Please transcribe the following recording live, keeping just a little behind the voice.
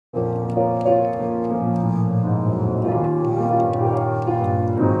Good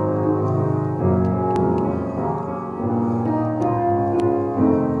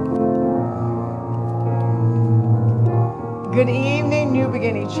evening, New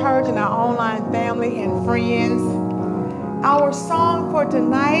Beginning Church and our online family and friends. Our song for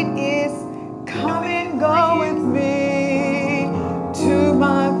tonight is Come and Go With Me to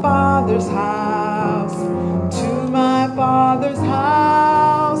My Father's House, to My Father's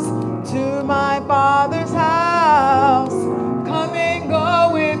house, to My Father's house. Come and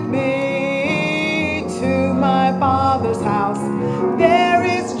go with me to My Father's house. There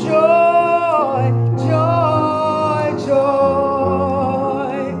is joy, joy,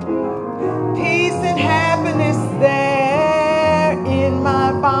 joy, peace and happiness there in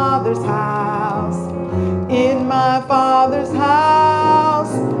My Father's house, in My Father's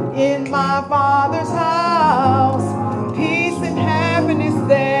house, in My Father's house, peace and happiness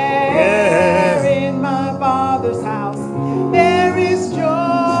there in My Father's house. There is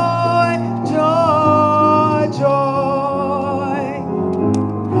joy, joy, joy,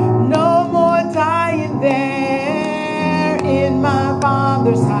 no more dying there in My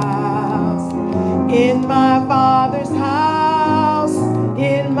Father's house, in My Father's house,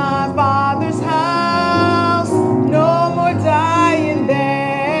 in My Father's house. No more dying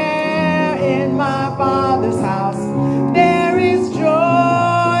there in My Father's house. There is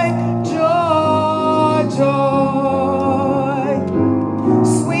joy, joy, joy,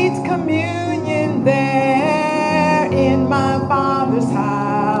 sweet communion there in My Father's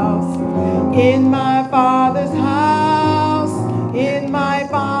house, in My Father's house, in My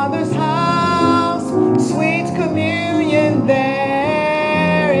Father's house. Sweet communion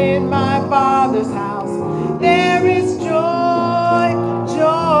there in My Father's house. There is joy,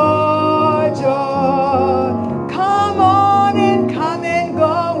 joy, joy. Come on and come and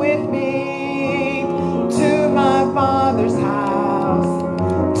go with me to My Father's house,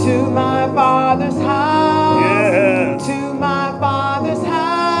 to My Father's house, to My Father's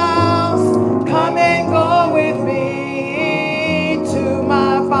house. Come and go with me to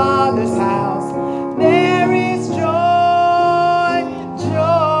My Father's house. There is joy,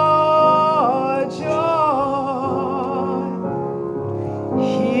 joy, joy.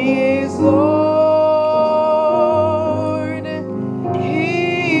 He is Lord,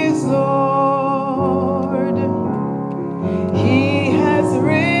 He is Lord. He has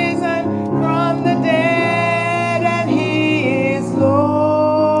risen from the dead and He is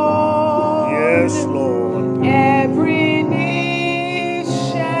Lord. Yes, Lord. Every knee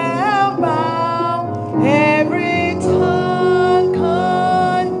shall bow, every tongue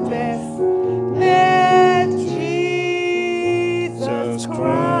confess that Jesus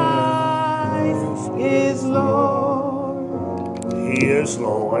Christ is Lord. He is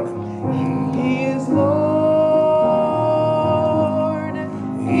Lord. He is Lord.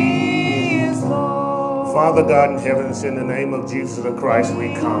 He is Lord. Father God in heaven, in the name of Jesus Christ,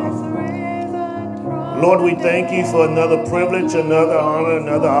 we come. Lord, we thank you for another privilege, another honor,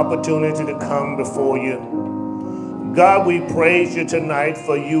 another opportunity to come before you. God, we praise you tonight,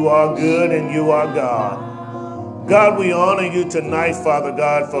 for you are good and you are God. God, we honor you tonight, Father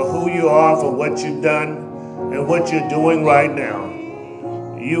God, for who you are, for what you've done and what you're doing right now.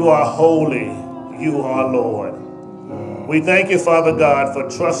 You are holy. You are Lord. We thank you, Father God, for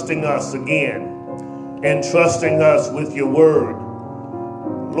trusting us again and trusting us with your word.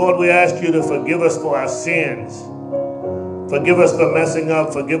 Lord, we ask you to forgive us for our sins. Forgive us for messing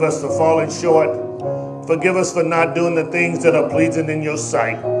up. Forgive us for falling short. Forgive us for not doing the things that are pleasing in your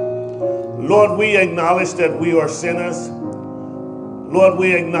sight. Lord, we acknowledge that we are sinners. Lord,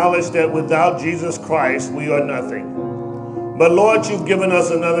 we acknowledge that without Jesus Christ, we are nothing. But Lord, you've given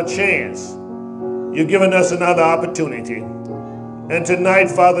us another chance. You've given us another opportunity. And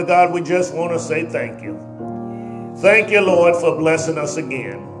tonight, Father God, we just want to say thank you. Thank you, Lord, for blessing us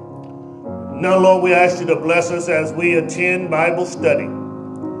again. Now, Lord, we ask you to bless us as we attend Bible study.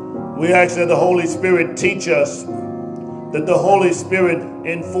 We ask that the Holy Spirit teach us, that the Holy Spirit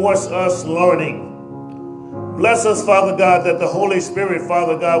enforce us learning. Bless us, Father God, that the Holy Spirit,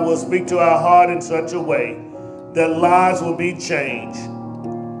 Father God, will speak to our heart in such a way that lives will be changed,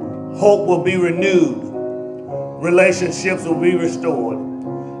 hope will be renewed, relationships will be restored,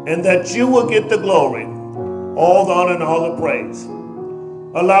 and that you will get the glory, all the honor and all the praise.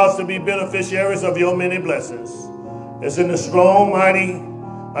 Allow us to be beneficiaries of your many blessings. It's in the strong, mighty,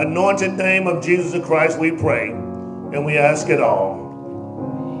 anointed name of Jesus Christ we pray, and we ask it all.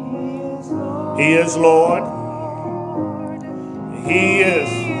 He is Lord. He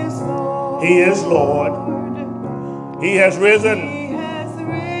is Lord. He has risen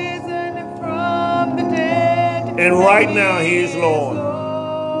And right now he is Lord.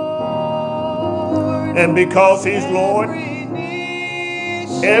 And because he's Lord,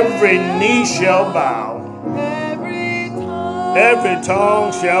 every knee shall bow, every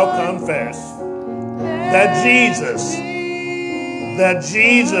tongue shall confess that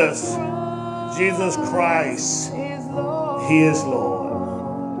Jesus Christ, he is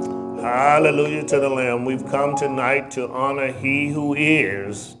Lord. Hallelujah to the Lamb. We've come tonight to honor he who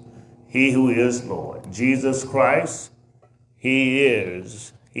is Lord. Jesus Christ, he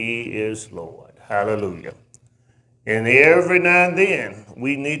is Lord. Hallelujah. And every now and then,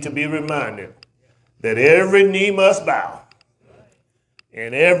 we need to be reminded that every knee must bow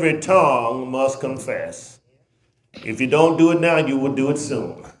and every tongue must confess. If you don't do it now, you will do it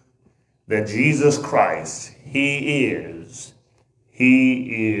soon. That Jesus Christ, he is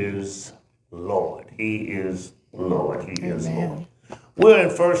Lord. He is Lord. He is Lord. We're in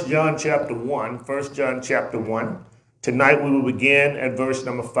 1 John chapter 1. 1 John chapter 1. Tonight we will begin at verse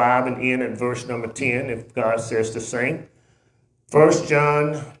number 5 and end at verse number 10, if God says the same. 1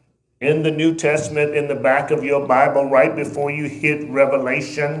 John in the New Testament, in the back of your Bible, right before you hit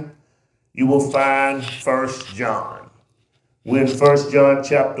Revelation, you will find 1 John. We're in 1 John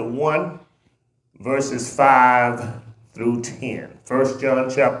chapter 1, verses 5 through 10. 1 John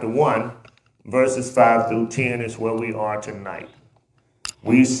chapter 1, verses 5 through 10 is where we are tonight.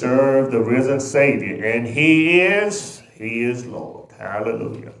 We serve the risen Savior, and he is Lord.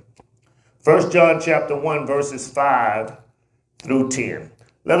 Hallelujah. 1 John chapter 1, verses 5 through 10.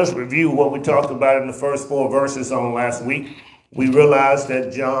 Let us review what we talked about in the first 4 verses on last week. We realized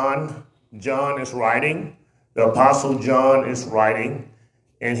that John is writing, the Apostle John is writing,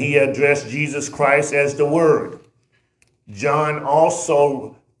 and he addressed Jesus Christ as the Word. John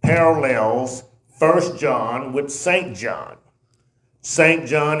also parallels 1 John with St. John. St.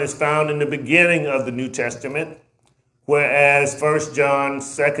 John is found in the beginning of the New Testament, whereas 1 John,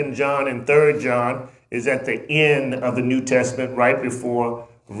 2 John, and 3 John is at the end of the New Testament, right before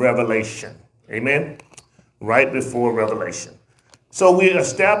Revelation. Amen? Right before Revelation. So we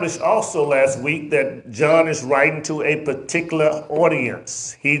established also last week that John is writing to a particular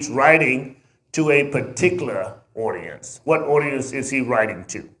audience. He's writing to a particular audience. What audience is he writing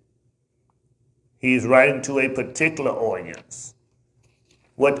to? He's writing to a particular audience.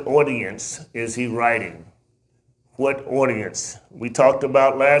 What audience is he writing? What audience? We talked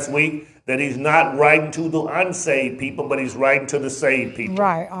about last week that he's not writing to the unsaved people, but he's writing to the saved people.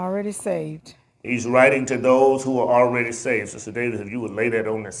 Right, already saved. He's writing to those who are already saved. Sister Davis, if you would lay that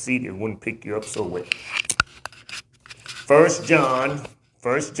on the seat, it wouldn't pick you up so well. 1 John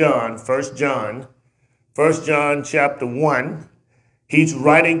chapter 1, he's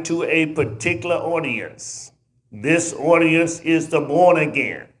writing to a particular audience. This audience is the born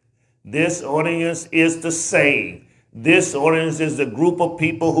again. This audience is the saved. This audience is the group of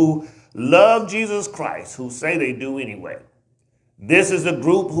people who love Jesus Christ, who say they do anyway. This is a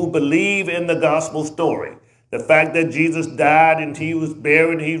group who believe in the gospel story. The fact that Jesus died and he was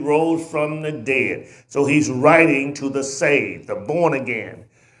buried, he rose from the dead. So he's writing to the saved, the born again.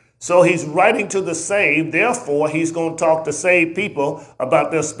 So he's writing to the saved. Therefore, he's going to talk to saved people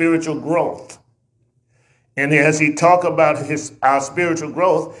about their spiritual growth. And as he talk about our spiritual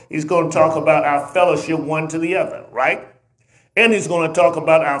growth, he's going to talk about our fellowship one to the other, right? And he's going to talk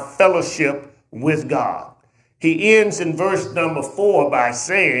about our fellowship with God. He ends in verse number 4 by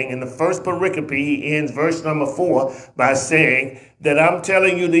saying, in the first pericope, he ends verse number 4 by saying that I'm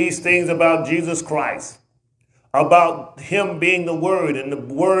telling you these things about Jesus Christ, about him being the Word, and the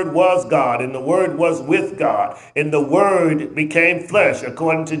Word was God, and the Word was with God, and the Word became flesh,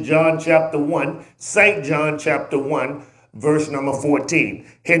 according to John chapter 1, St. John chapter 1, verse number 14.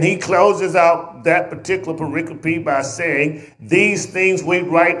 And he closes out that particular pericope by saying, these things we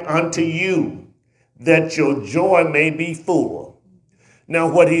write unto you, that your joy may be full. Now,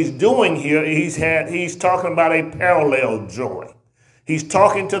 what he's doing here, he's talking about a parallel joy. He's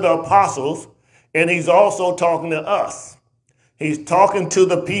talking to the apostles, and he's also talking to us. He's talking to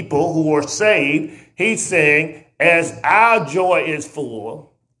the people who are saved. He's saying, as our joy is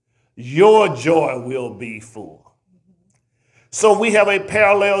full, your joy will be full. So we have a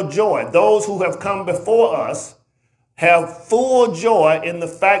parallel joy. Those who have come before us have full joy in the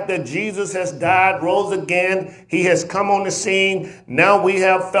fact that Jesus has died, rose again. He has come on the scene. Now we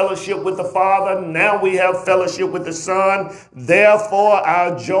have fellowship with the Father. Now we have fellowship with the Son. Therefore,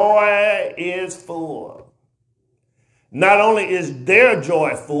 our joy is full. Not only is their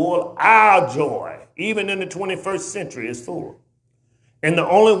joy full, our joy, even in the 21st century, is full. And the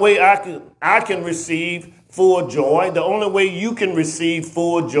only way I can receive full joy, the only way you can receive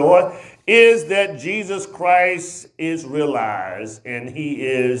full joy is that Jesus Christ is realized and he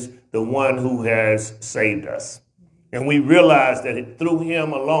is the one who has saved us. And we realize that through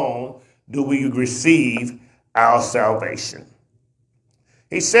him alone do we receive our salvation.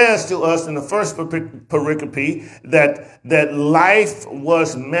 He says to us in the first pericope that life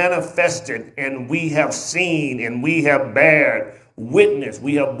was manifested and we have seen and we have bared witness.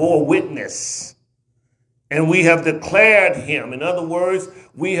 We have bore witness and we have declared him. In other words,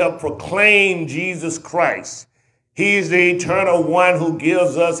 we have proclaimed Jesus Christ. He is the eternal one who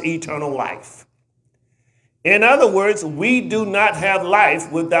gives us eternal life. In other words, we do not have life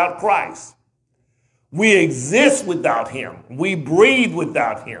without Christ. We exist without him. We breathe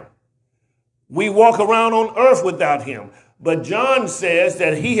without him. We walk around on earth without him. But John says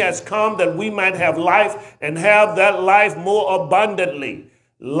that he has come that we might have life and have that life more abundantly.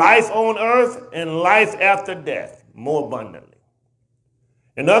 Life on earth and life after death more abundantly.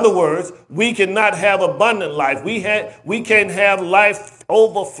 In other words, we cannot have abundant life. We can't have life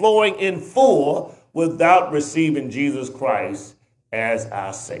overflowing in full without receiving Jesus Christ as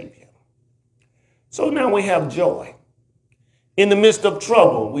our Savior. So now we have joy. In the midst of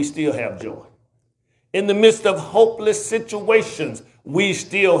trouble, we still have joy. In the midst of hopeless situations, we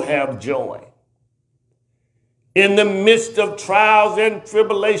still have joy. In the midst of trials and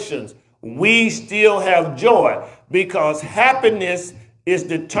tribulations, we still have joy because happiness is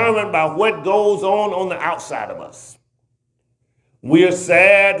determined by what goes on the outside of us. We are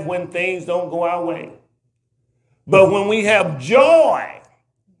sad when things don't go our way. But when we have joy,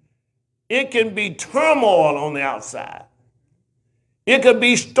 it can be turmoil on the outside. It could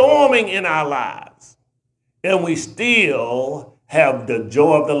be storming in our lives. And we still have the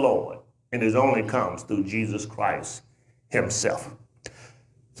joy of the Lord. And it only comes through Jesus Christ himself.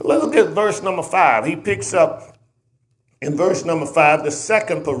 So let's look at verse number 5. He picks up in verse number 5, the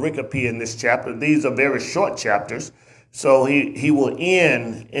second pericope in this chapter. These are very short chapters. So he will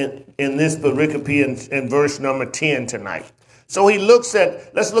end in this pericope in verse number 10 tonight. So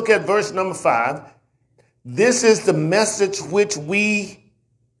let's look at verse number 5. This is the message which we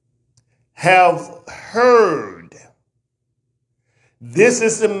have heard. This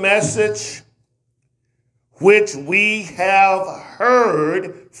is the message which we have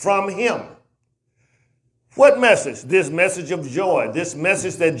heard from him. What message? This message of joy, this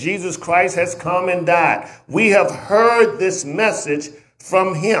message that Jesus Christ has come and died. We have heard this message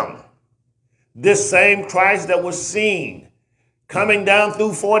from him. This same Christ that was seen coming down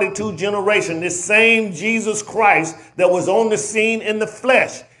through 42 generations, this same Jesus Christ that was on the scene in the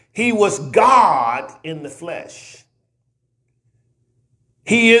flesh. He was God in the flesh.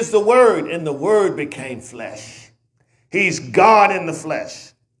 He is the Word, and the Word became flesh. He's God in the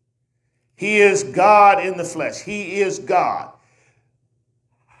flesh. He is God in the flesh. He is God.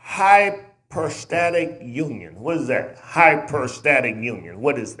 Hypostatic union. What is that? Hypostatic union.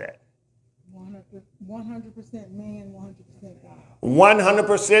 What is that? 100% man, 100% God.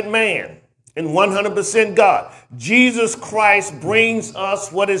 100% man and 100% God. Jesus Christ brings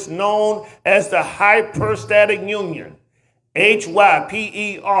us what is known as the hypostatic union.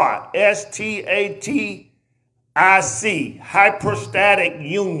 Hyperstatic, hypostatic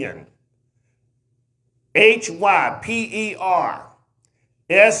union.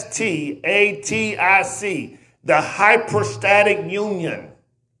 Hyperstatic, the hypostatic union.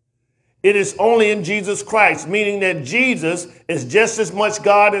 It is only in Jesus Christ, meaning that Jesus is just as much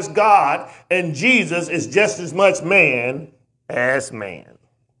God as God, and Jesus is just as much man as man.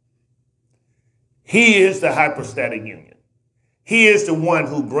 He is the hypostatic union. He is the one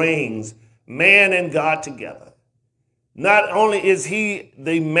who brings man and God together. Not only is he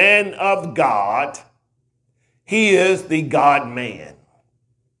the man of God, he is the God-man.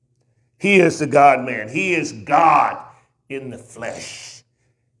 He is the God-man. He is God in the flesh.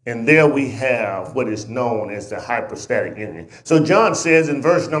 And there we have what is known as the hypostatic union. So John says in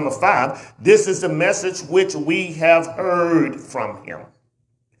verse number 5, this is the message which we have heard from him.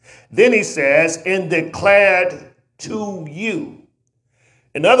 Then he says, and declared to you.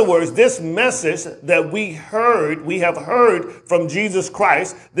 In other words, this message that we have heard from Jesus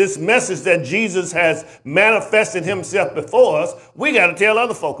Christ, this message that Jesus has manifested himself before us, we got to tell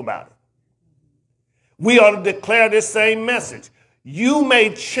other folk about it. We ought to declare this same message. You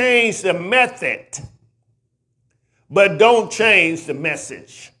may change the method, but don't change the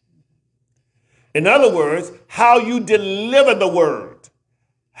message. In other words, how you deliver the word,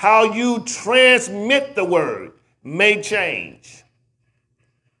 how you transmit the word may change,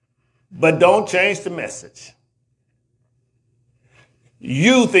 but don't change the message.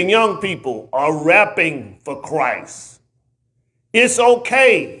 Youth and young people are rapping for Christ. It's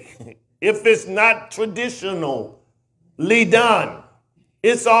okay if it's not traditionally done.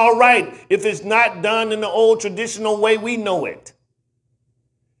 It's all right if it's not done in the old traditional way we know it.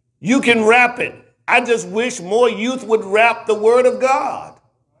 You can rap it. I just wish more youth would rap the word of God,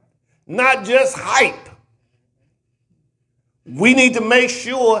 not just hype. We need to make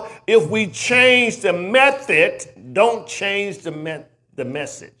sure if we change the method, don't change the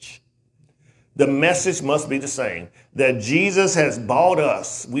message. The message must be the same, that Jesus has bought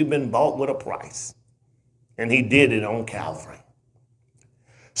us. We've been bought with a price, and he did it on Calvary.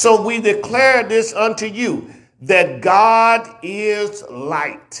 So we declare this unto you, that God is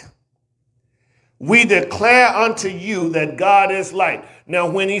light. We declare unto you that God is light. Now,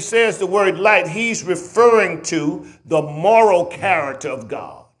 when he says the word light, he's referring to the moral character of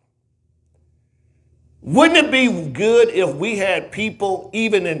God. Wouldn't it be good if we had people,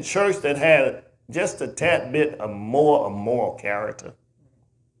 even in church, that had just a tad bit of more moral character?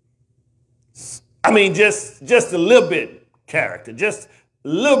 I mean, just a little bit character, just a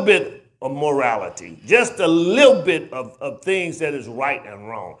little bit of morality, just a little bit of things that is right and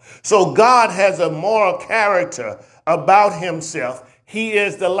wrong. So God has a moral character about himself. He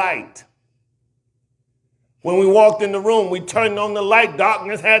is the light. When we walked in the room, we turned on the light,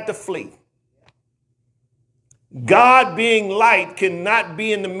 darkness had to flee. God being light cannot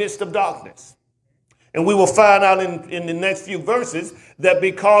be in the midst of darkness. And we will find out in the next few verses that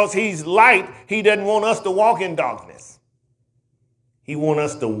because he's light, he doesn't want us to walk in darkness. He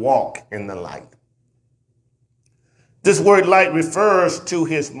wants us to walk in the light. This word light refers to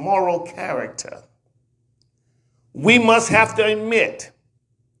his moral character. We must admit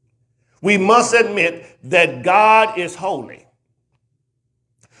that God is holy.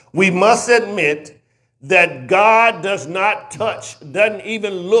 We must admit that God doesn't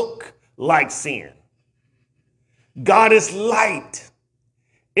even look like sin. God is light.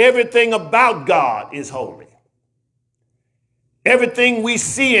 Everything about God is holy. Everything we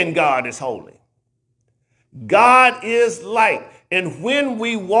see in God is holy. God is light. And when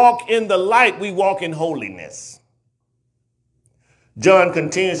we walk in the light, we walk in holiness. John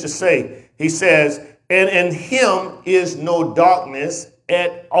continues to say, he says, and in him is no darkness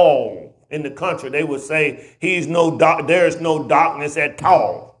at all. In the country, they would say there is no darkness at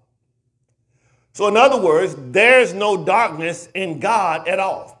all. So in other words, there's no darkness in God at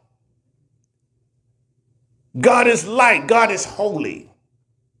all. God is light. God is holy.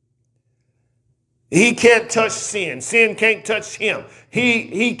 He can't touch sin. Sin can't touch him.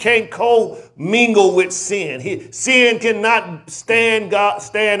 He can't co-mingle with sin. Sin cannot stand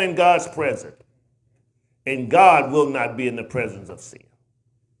in God's presence. And God will not be in the presence of sin.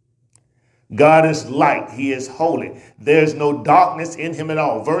 God is light. He is holy. There's no darkness in him at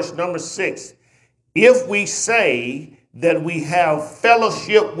all. Verse number 6. If we say that we have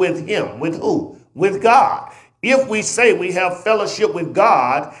fellowship with him, with who? With God. If we say we have fellowship with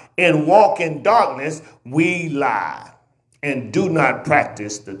God and walk in darkness, we lie and do not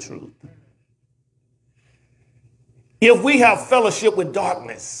practice the truth. If we have fellowship with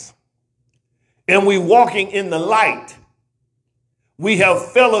darkness and we walking in the light, we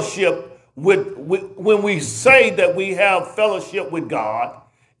have fellowship when we say that we have fellowship with God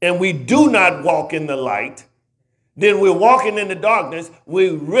and we do not walk in the light, then we're walking in the darkness. We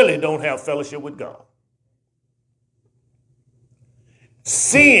really don't have fellowship with God.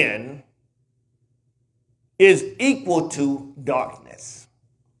 Sin is equal to darkness.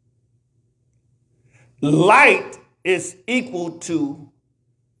 Light is equal to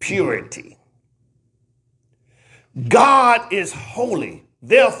purity. God is holy.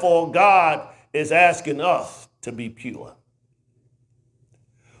 Therefore, God is asking us to be pure.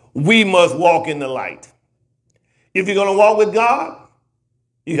 We must walk in the light. If you're going to walk with God,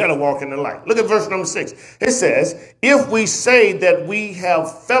 you got to walk in the light. Look at verse number 6. It says, if we say that we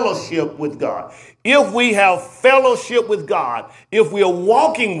have fellowship with God, if we have fellowship with God, if we are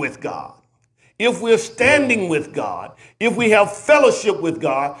walking with God, if we're standing with God, if we have fellowship with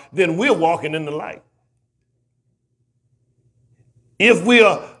God, then we're walking in the light. If we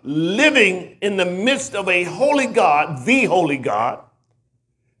are living in the midst of a holy God, the holy God,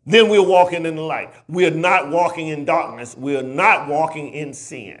 then we're walking in the light. We're not walking in darkness. We're not walking in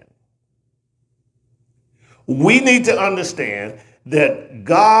sin. We need to understand that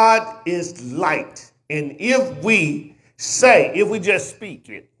God is light. And if we just speak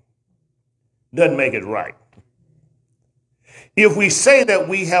it, doesn't make it right. If we say that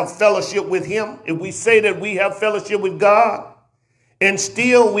we have fellowship with him, if we say that we have fellowship with God, and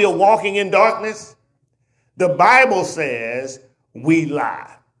still we are walking in darkness, the Bible says we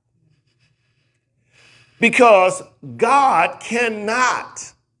lie. Because God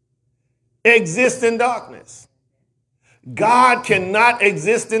cannot exist in darkness. God cannot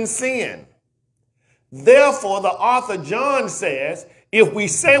exist in sin. Therefore, the author John says, if we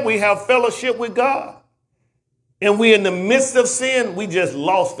say we have fellowship with God and we're in the midst of sin, we just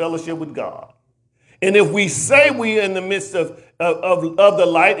lost fellowship with God. And if we say we're in the midst of the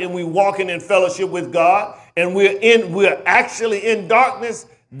light and we're walking in fellowship with God and we're actually in darkness,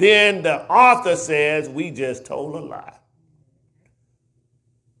 then the author says we just told a lie,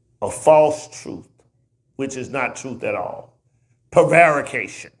 a false truth, which is not truth at all.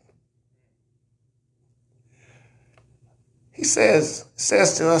 Prevarication. He says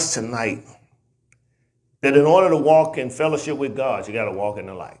to us tonight that in order to walk in fellowship with God, you got to walk in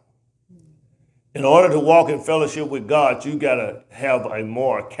the light. In order to walk in fellowship with God, you got to have a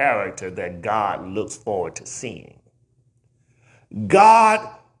moral character that God looks forward to seeing.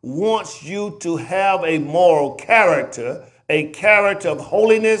 God wants you to have a moral character, a character of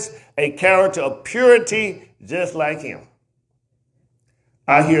holiness, a character of purity, just like him.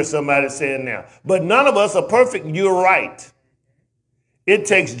 I hear somebody saying now, but none of us are perfect. You're right. It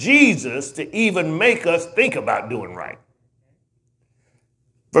takes Jesus to even make us think about doing right.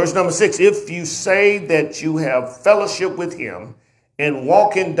 Verse number 6, if you say that you have fellowship with him and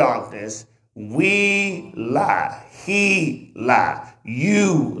walk in darkness, we lie, he lie,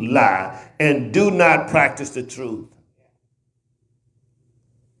 you lie, and do not practice the truth.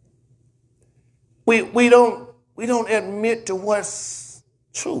 We don't admit to what's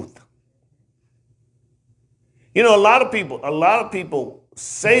truth. You know, a lot of people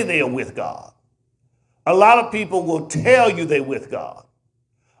say they are with God. A lot of people will tell you they're with God.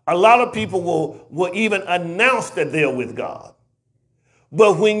 A lot of people will even announce that they're with God.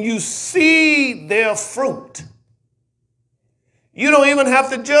 But when you see their fruit, you don't even have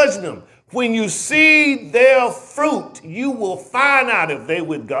to judge them. When you see their fruit, you will find out if they're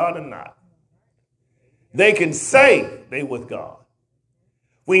with God or not. They can say they're with God.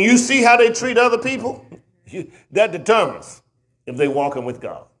 When you see how they treat other people, that determines if they're walking with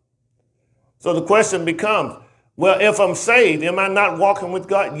God. So the question becomes, well, if I'm saved, am I not walking with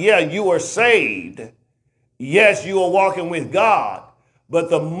God? Yeah, you are saved. Yes, you are walking with God. But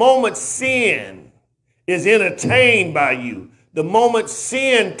the moment sin is entertained by you, the moment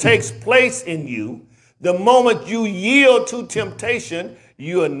sin takes place in you, the moment you yield to temptation,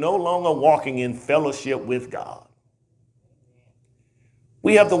 you are no longer walking in fellowship with God.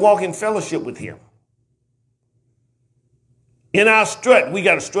 We have to walk in fellowship with him. In our strut, we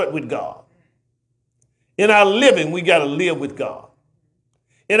got to strut with God. In our living, we got to live with God.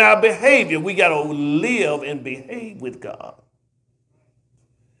 In our behavior, we got to live and behave with God.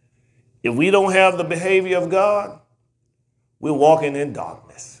 If we don't have the behavior of God, we're walking in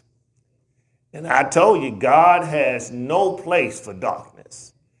darkness. And I told you, God has no place for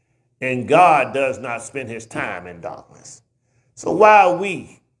darkness. And God does not spend his time in darkness. So why are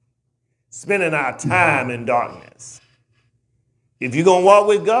we spending our time in darkness? If you're going to walk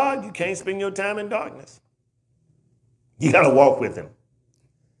with God, you can't spend your time in darkness. You got to walk with him.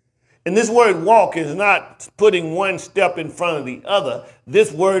 And this word walk is not putting one step in front of the other.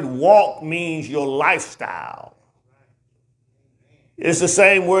 This word walk means your lifestyle. It's the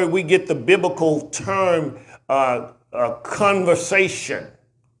same word we get the biblical term conversation,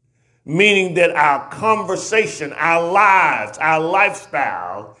 meaning that our conversation, our lives, our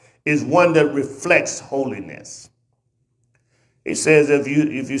lifestyle is one that reflects holiness. He says if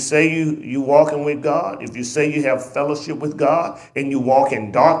you say you walking with God, if you say you have fellowship with God and you walk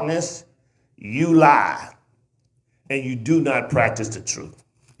in darkness, you lie and you do not practice the truth.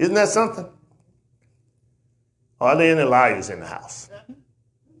 Isn't that something? Are there any liars in the house?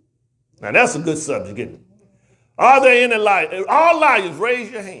 Now that's a good subject, isn't it? Are there any liars? All liars, raise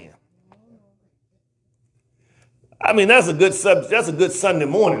your hand. I mean, that's a good subject. That's a good Sunday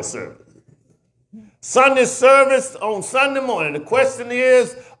morning service. Sunday service on Sunday morning. The question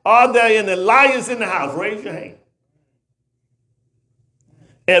is, are there any liars in the house? Raise your hand.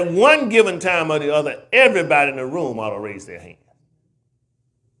 At one given time or the other, everybody in the room ought to raise their hand.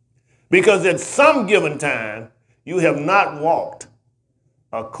 Because at some given time, you have not walked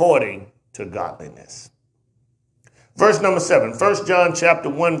according to godliness. Verse number 7, 1 John chapter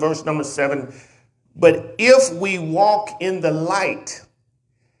 1, verse number 7. But if we walk in the light,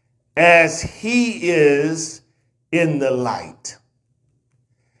 as he is in the light.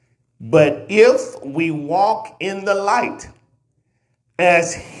 But if we walk in the light,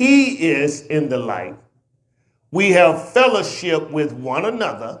 as he is in the light, we have fellowship with one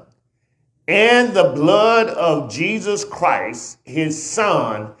another, and the blood of Jesus Christ, his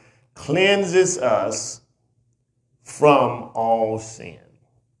Son, cleanses us from all sin.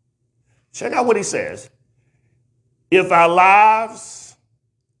 Check out what he says. If our lives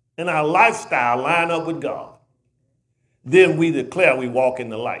and our lifestyle line up with God, then we declare we walk in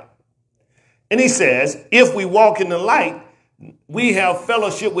the light. And he says, if we walk in the light, we have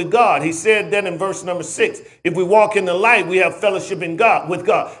fellowship with God. He said that in verse number 6. If we walk in the light, we have fellowship in God with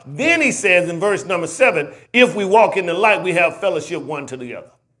God. Then he says in verse number 7, if we walk in the light, we have fellowship one to the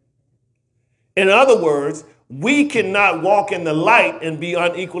other. In other words, we cannot walk in the light and be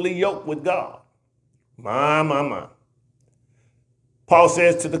unequally yoked with God. My. Paul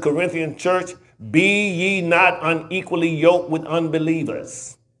says to the Corinthian church, be ye not unequally yoked with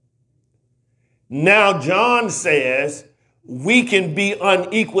unbelievers. Now John says we can be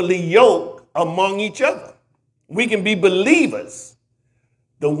unequally yoked among each other. We can be believers.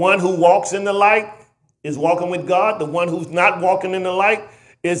 The one who walks in the light is walking with God. The one who's not walking in the light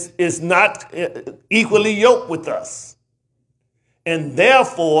is not equally yoked with us. And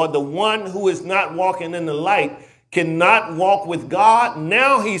therefore, the one who is not walking in the light cannot walk with God.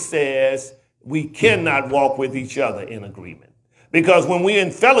 Now he says we cannot walk with each other in agreement. Because when we're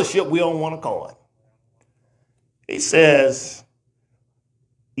in fellowship, we don't want to call it. He says,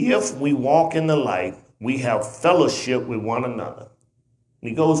 if we walk in the light, we have fellowship with one another.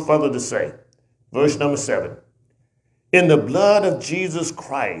 He goes further to say, verse number 7, in the blood of Jesus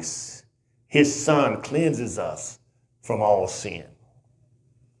Christ, his son cleanses us from all sin.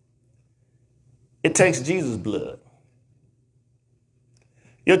 It takes Jesus' blood.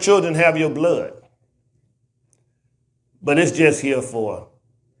 Your children have your blood, but it's just here for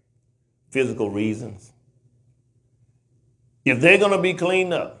physical reasons. If they're going to be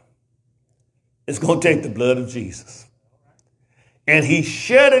cleaned up, it's going to take the blood of Jesus. And he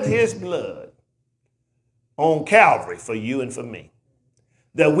shedded his blood on Calvary for you and for me,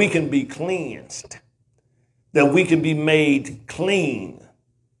 that we can be cleansed, that we can be made clean,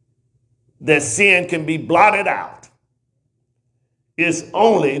 that sin can be blotted out. It's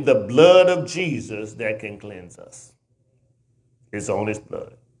only the blood of Jesus that can cleanse us. It's on his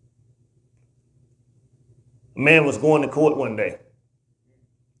blood. A man was going to court one day,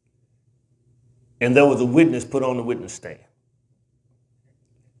 and there was a witness put on the witness stand.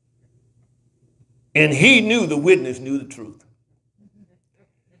 And he knew the witness knew the truth.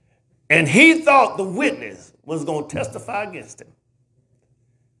 And he thought the witness was going to testify against him.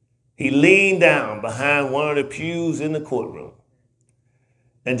 He leaned down behind one of the pews in the courtroom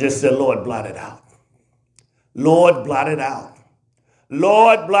and just said, Lord, blot it out. Lord, blot it out.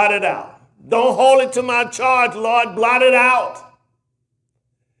 Lord, blot it out. Don't hold it to my charge, Lord, blot it out.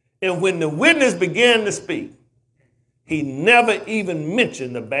 And when the witness began to speak, he never even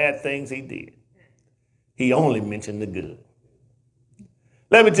mentioned the bad things he did. He only mentioned the good.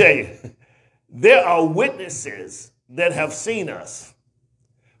 Let me tell you, there are witnesses that have seen us,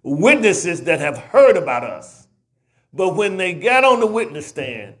 witnesses that have heard about us. But when they got on the witness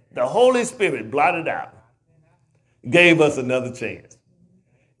stand, the Holy Spirit blotted out, gave us another chance.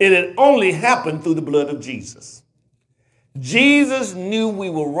 It had only happened through the blood of Jesus. Jesus knew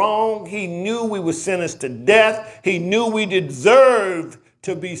we were wrong. He knew we were sentenced to death. He knew we deserved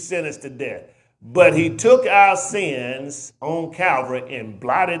to be sentenced to death. But he took our sins on Calvary and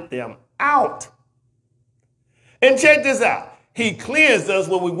blotted them out. And check this out. He cleansed us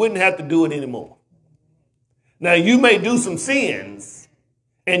where we wouldn't have to do it anymore. Now, you may do some sins,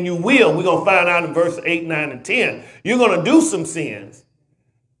 and you will. We're going to find out in verse 8, 9, and 10. You're going to do some sins.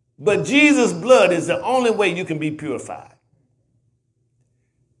 But Jesus' blood is the only way you can be purified.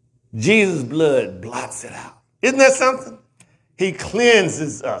 Jesus' blood blots it out. Isn't that something? He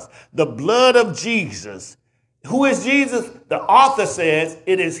cleanses us. The blood of Jesus. Who is Jesus? The author says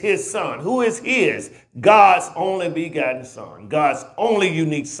it is his son. Who is his? God's only begotten son. God's only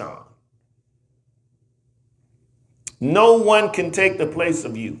unique son. No one can take the place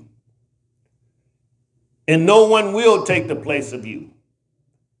of you. And no one will take the place of you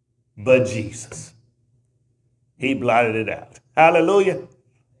but Jesus. He blotted it out. Hallelujah.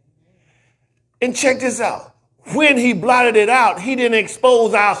 And check this out. When he blotted it out, he didn't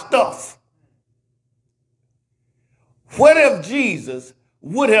expose our stuff. What if Jesus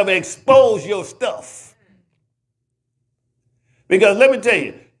would have exposed your stuff? Because let me tell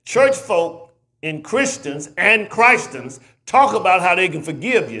you, church folk and Christians and Christians talk about how they can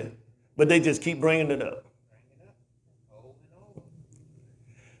forgive you, but they just keep bringing it up.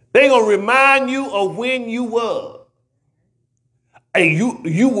 They're going to remind you of when you were. Hey,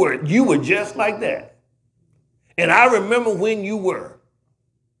 you were just like that. And I remember when you were.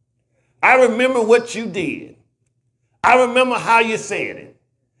 I remember what you did. I remember how you said it.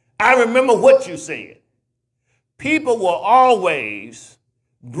 I remember what you said. People will always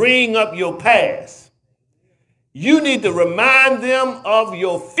bring up your past. You need to remind them of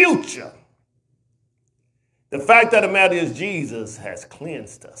your future. The fact of the matter is Jesus has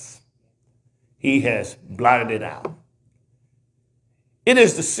cleansed us. He has blotted it out. It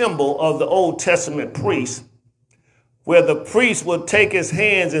is the symbol of the Old Testament priest, where the priest would take his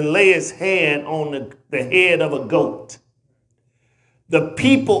hands and lay his hand on the head of a goat. The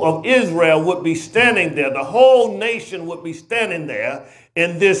people of Israel would be standing there. The whole nation would be standing there,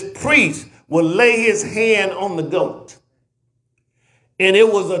 and this priest would lay his hand on the goat. And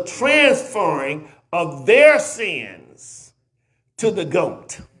it was a transferring of their sins to the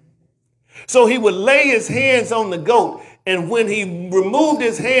goat. So he would lay his hands on the goat, and when he removed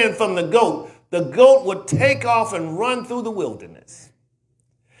his hand from the goat would take off and run through the wilderness.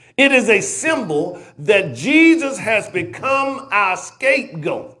 It is a symbol that Jesus has become our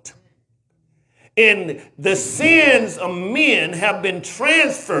scapegoat. And the sins of men have been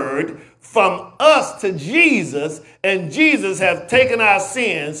transferred from us to Jesus, and Jesus has taken our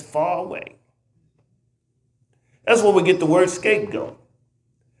sins far away. That's where we get the word scapegoat.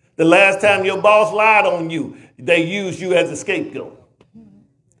 The last time your boss lied on you, they used you as a scapegoat.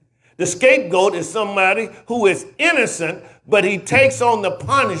 The scapegoat is somebody who is innocent, but he takes on the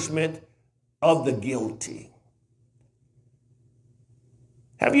punishment of the guilty.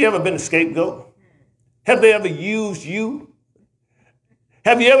 Have you ever been a scapegoat? Have they ever used you?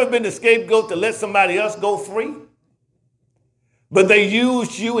 Have you ever been the scapegoat to let somebody else go free? But they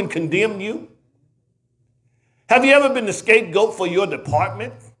used you and condemned you? Have you ever been the scapegoat for your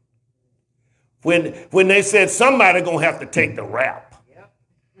department? When they said somebody gonna have to take the rap.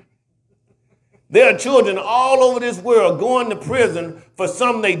 There are children all over this world going to prison for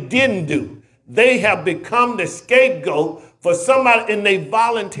something they didn't do. They have become the scapegoat for somebody, and they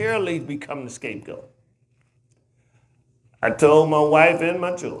voluntarily become the scapegoat. I told my wife and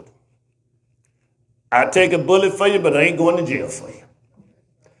my children, I take a bullet for you, but I ain't going to jail for you.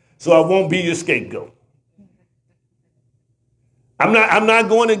 So I won't be your scapegoat. I'm not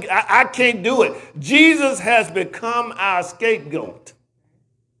going to, I can't do it. Jesus has become our scapegoat.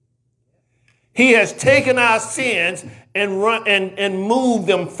 He has taken our sins and moved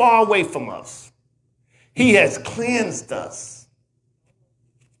them far away from us. He has cleansed us.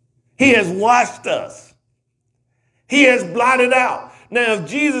 He has washed us. He has blotted out. Now, if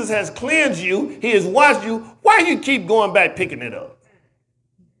Jesus has cleansed you, he has washed you, why you keep going back picking it up?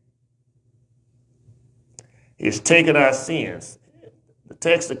 He's taken our sins. The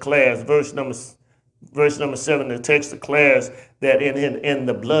text declares, verse number 7, the text declares that in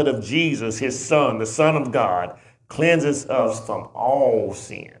the blood of Jesus, his son, the Son of God, cleanses us from all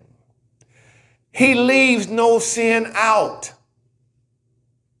sin. He leaves no sin out.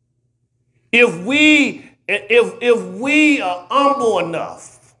 If we are humble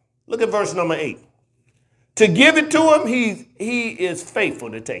enough, look at verse number 8, to give it to him, he is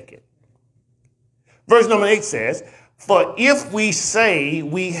faithful to take it. Verse number 8 says, for if we say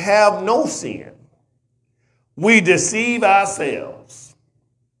we have no sin, we deceive ourselves,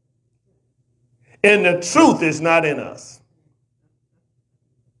 and the truth is not in us.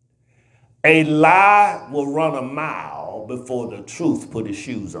 A lie will run a mile before the truth put his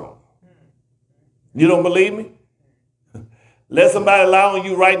shoes on. You don't believe me? Let somebody lie on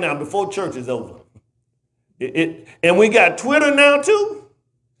you right now before church is over. And we got Twitter now too.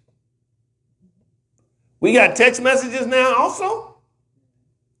 We got text messages now also.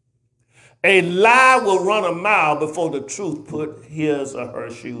 A lie will run a mile before the truth put his or her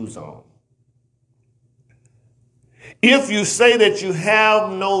shoes on. If you say that you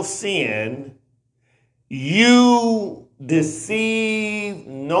have no sin, you deceive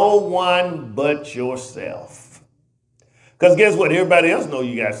no one but yourself. Because guess what? Everybody else knows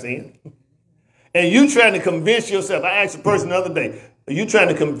you got sin. And you trying to convince yourself. I asked a person the other day, are you trying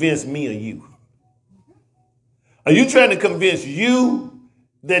to convince me or you? Are you trying to convince you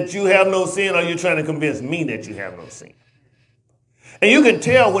that you have no sin, or are you trying to convince me that you have no sin? And you can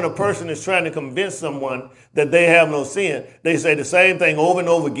tell when a person is trying to convince someone that they have no sin. They say the same thing over and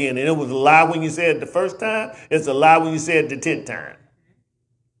over again. And it was a lie when you said it the first time. It's a lie when you said it the 10th time.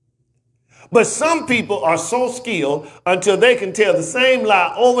 But some people are so skilled until they can tell the same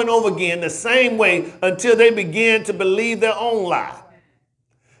lie over and over again the same way until they begin to believe their own lie.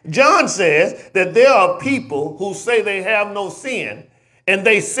 John says that there are people who say they have no sin, and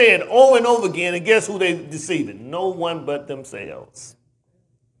they say it over and over again, and guess who they deceiving? No one but themselves.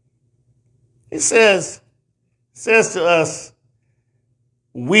 It says to us,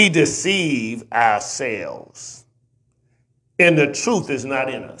 we deceive ourselves, and the truth is not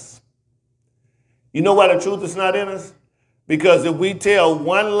in us. You know why the truth is not in us? Because if we tell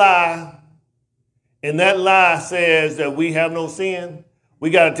one lie and that lie says that we have no sin, we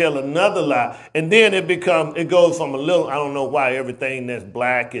got to tell another lie. And then it goes from a little, I don't know why everything that's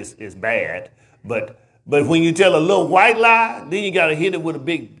black is bad, but when you tell a little white lie, then you got to hit it with a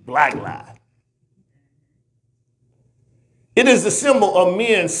big black lie. It is the symbol of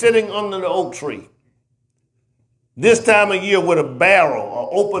men sitting under the oak tree. This time of year with a barrel, an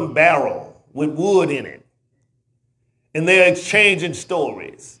open barrel with wood in it. And they're exchanging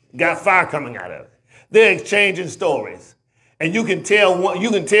stories. Got fire coming out of it. They're exchanging stories. And you can tell,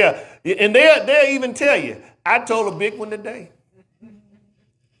 and they'll even tell you, I told a big one today.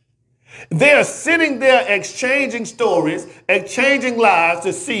 They're sitting there exchanging stories, exchanging lies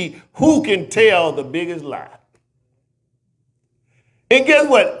to see who can tell the biggest lie. And guess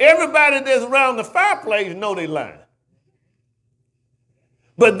what? Everybody that's around the fireplace know they lying.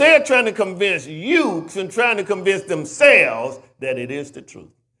 But they're trying to convince you and trying to convince themselves that it is the truth.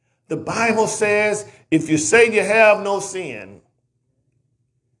 The Bible says if you say you have no sin,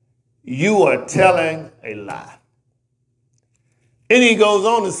 you are telling a lie. And he goes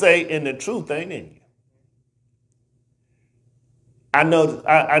on to say, and the truth ain't in you. I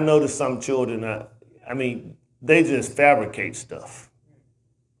noticed some children, they just fabricate stuff.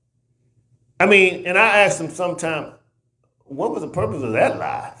 And I asked them sometime, what was the purpose of that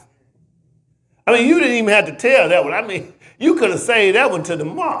lie? You didn't even have to tell that one. You could have saved that one to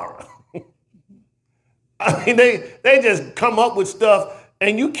tomorrow. They just come up with stuff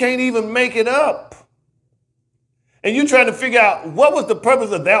and you can't even make it up. And you're trying to figure out what was the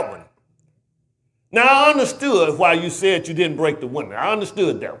purpose of that one. Now, I understood why you said you didn't break the window. I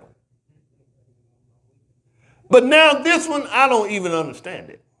understood that one. But now this one, I don't even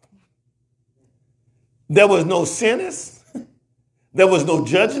understand it. There was no sentence. There was no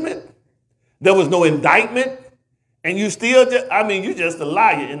judgment. There was no indictment. And you still, you're just a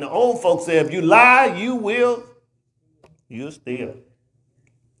liar. And the old folks say, if you lie, you'll steal.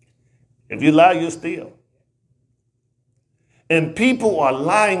 If you lie, you'll steal. And people are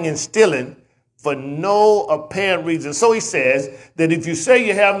lying and stealing for no apparent reason. So he says that if you say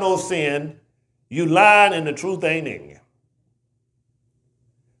you have no sin, you lied and the truth ain't in you.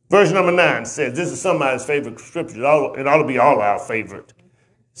 Verse number 9 says, this is somebody's favorite scripture. It ought to be all our favorite.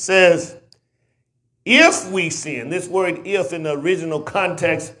 Says, if we sin, this word if in the original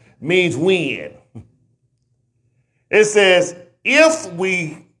context means when. It says, if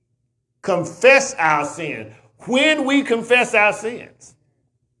we confess our sin, when we confess our sins.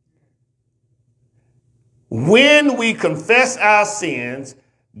 When we confess our sins,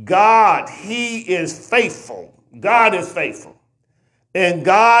 God, he is faithful. God is faithful. And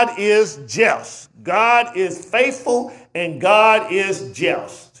God is just. God is faithful and God is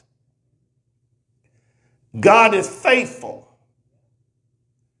just. God is faithful.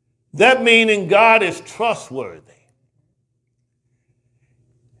 That meaning God is trustworthy.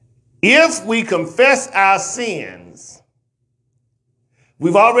 If we confess our sins,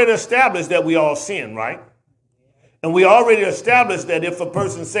 we've already established that we all sin, right? And we already established that if a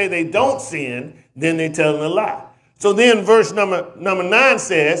person say they don't sin, then they're telling a lie. So then verse number 9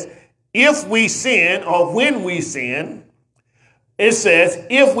 says, if we sin or when we sin, it says,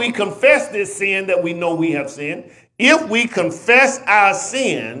 if we confess this sin that we know we have sinned, if we confess our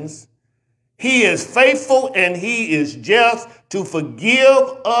sins, he is faithful and he is just to forgive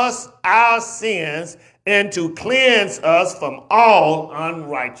us our sins and to cleanse us from all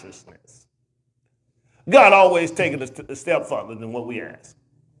unrighteousness. God always taking a step further than what we ask.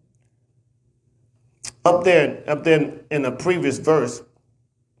 Up there in the previous verse,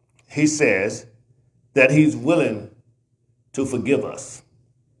 he says that he's willing to forgive us.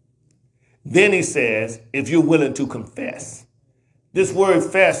 Then he says, if you're willing to confess. This word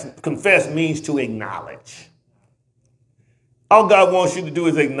confess means to acknowledge. All God wants you to do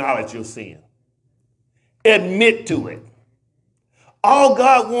is acknowledge your sin. Admit to it. All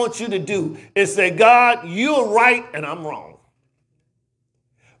God wants you to do is say, God, you're right and I'm wrong.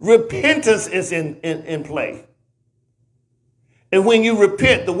 Repentance is in play. And when you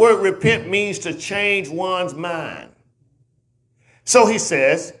repent, the word repent means to change one's mind. So he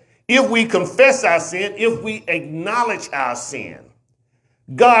says, if we confess our sin, if we acknowledge our sin,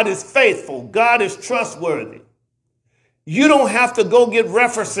 God is faithful. God is trustworthy. You don't have to go get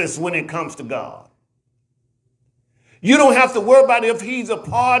references when it comes to God. You don't have to worry about if he's a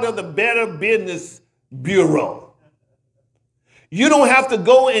part of the Better Business Bureau. You don't have to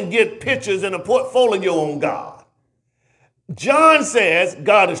go and get pictures and a portfolio on God. John says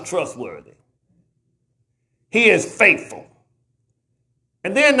God is trustworthy. He is faithful.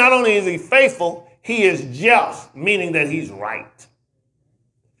 And then not only is he faithful, he is just, meaning that he's right.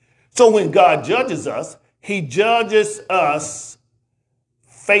 So when God judges us, he judges us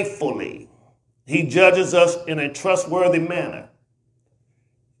faithfully. He judges us in a trustworthy manner.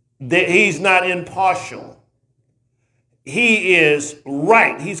 He's not impartial. He is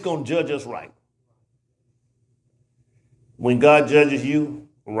right. He's going to judge us right. When God judges you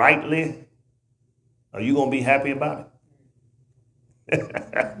rightly, are you going to be happy about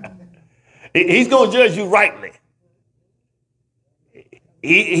it? He's going to judge you rightly.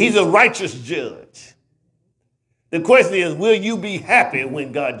 He's a righteous judge. The question is, will you be happy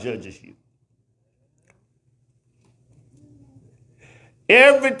when God judges you?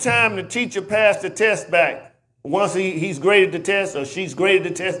 Every time the teacher passed the test back, once he's graded the test or she's graded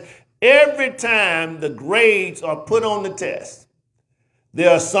the test, every time the grades are put on the test, there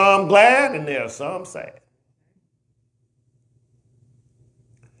are some glad and there are some sad.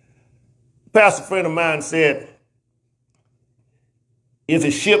 A pastor friend of mine said, if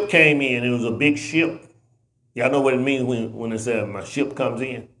a ship came in, it was a big ship. Y'all know what it means when it says my ship comes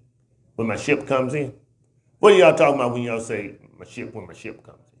in? When my ship comes in? What are y'all talking about when y'all say when my ship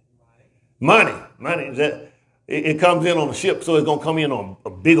comes in? Money. Money. Is that, it comes in on a ship, so it's going to come in on a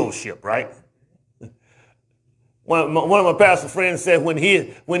big old ship, right? One of my pastor friends said when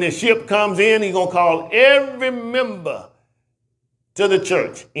his ship comes in, he's going to call every member to the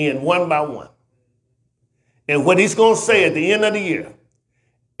church in one by one. And what he's going to say at the end of the year,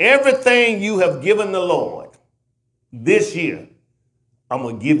 everything you have given the Lord this year, I'm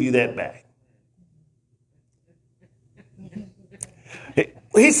going to give you that back.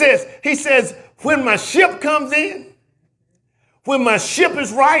 He says, when my ship comes in, when my ship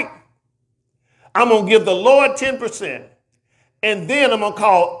is right, I'm going to give the Lord 10%. And then I'm going to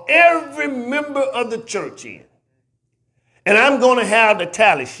call every member of the church in. And I'm going to have the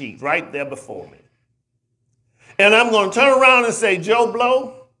tally sheet right there before me. And I'm going to turn around and say, Joe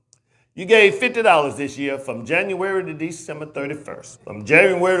Blow, you gave $50 this year from January to December 31st. From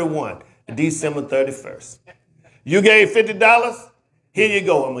January 1 to December 31st. You gave $50. Here you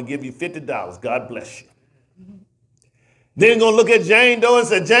go. I'm going to give you $50. God bless you. Then going to look at Jane Doe and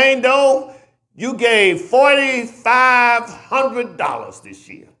say, Jane Doe, you gave $4,500 this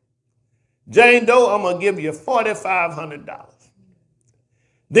year. Jane Doe, I'm going to give you $4,500.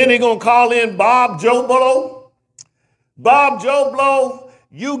 Then they're going to call in Bob Joe Blow. Bob Joe Blow,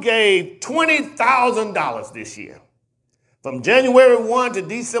 you gave $20,000 this year. From January 1 to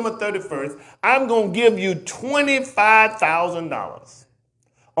December 31st, I'm going to give you $25,000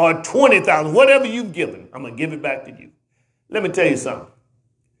 or $20,000, whatever you've given, I'm going to give it back to you. Let me tell you something.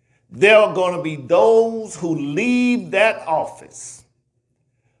 There are going to be those who leave that office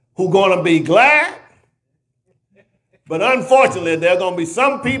who are going to be glad, but unfortunately, there are going to be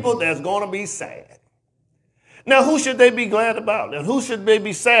some people that's going to be sad. Now, who should they be glad about? And who should they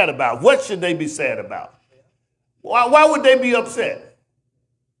be sad about? What should they be sad about? Why would they be upset?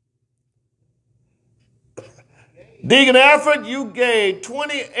 Deacon Alfred, you gave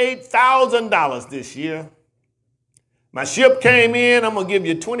 $28,000 this year. My ship came in, I'm going to give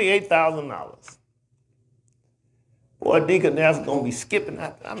you $28,000. Boy, Deacon Alfred's going to be skipping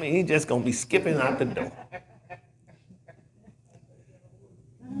out. I mean, he's just going to be skipping out the door.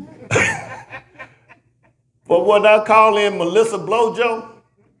 But what I call in Melissa Blojo,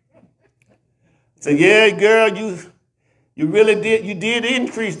 say, yeah, girl, you really did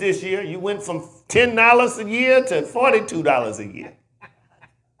increase this year. You went from $10 a year to $42 a year.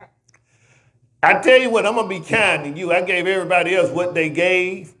 I tell you what, I'm going to be kind to you. I gave everybody else what they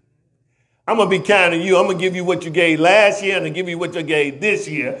gave. I'm going to be kind to you. I'm going to give you what you gave last year and I'll give you what you gave this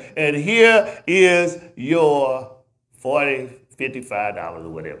year. And here is your $40, $55 or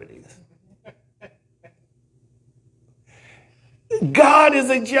whatever it is. God is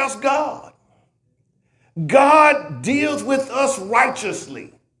a just God. God deals with us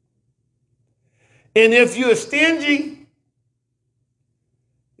righteously. And if you're stingy,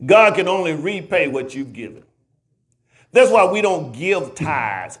 God can only repay what you've given. That's why we don't give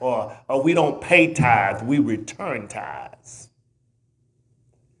tithes or we don't pay tithes. We return tithes.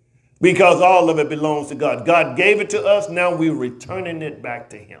 Because all of it belongs to God. God gave it to us. Now we're returning it back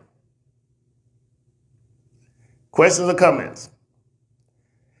to him. Questions or comments?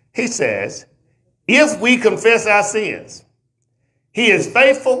 He says, if we confess our sins, he is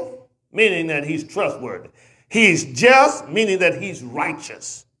faithful, meaning that he's trustworthy. He is just, meaning that he's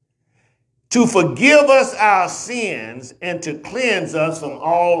righteous, to forgive us our sins and to cleanse us from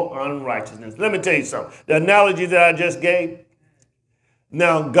all unrighteousness. Let me tell you something. The analogy that I just gave,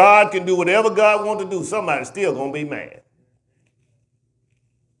 now God can do whatever God wants to do. Somebody's still going to be mad.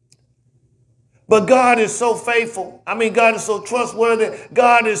 But God is so faithful. I mean, God is so trustworthy.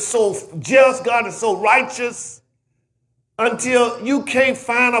 God is so just. God is so righteous until you can't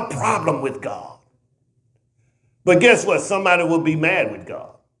find a problem with God. But guess what? Somebody will be mad with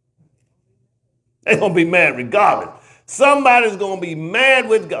God. They're going to be mad regardless. Somebody's going to be mad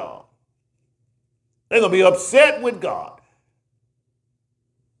with God. They're going to be upset with God.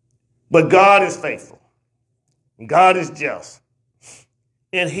 But God is faithful. God is just.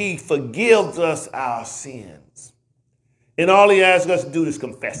 And he forgives us our sins. And all he asks us to do is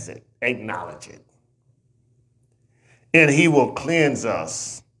confess it, acknowledge it. And he will cleanse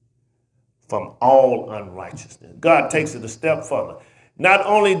us from all unrighteousness. God takes it a step further. Not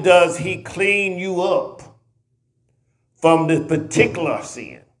only does he clean you up from this particular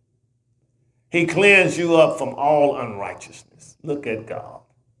sin, he cleans you up from all unrighteousness. Look at God.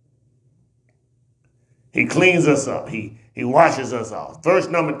 He cleans us up. He washes us off. Verse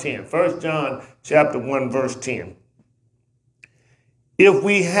number 10, 1 John chapter 1, verse 10. If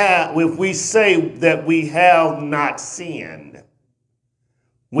we say that we have not sinned,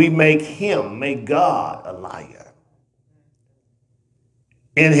 we make God a liar.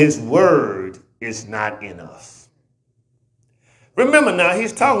 And his word is not in us. Remember now,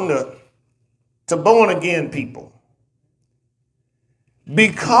 he's talking to born again people.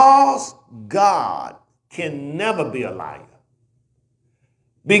 Because God can never be a liar.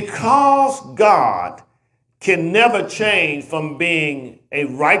 Because God can never change from being a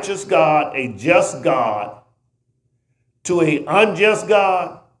righteous God, a just God, to an unjust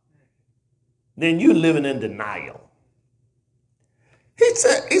God, then you're living in denial. He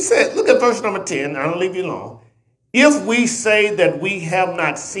said, look at verse number 10, I'll leave you alone. If we say that we have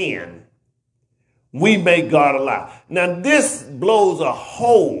not sinned, we make God a liar. Now this blows a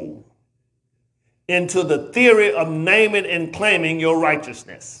hole into the theory of naming and claiming your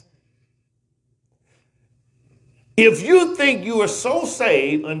righteousness. If you think you are so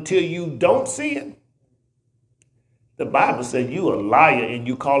saved until you don't sin, the Bible says you a liar and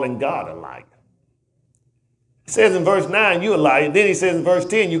you calling God a liar. It says in verse 9, you're a liar. Then he says in verse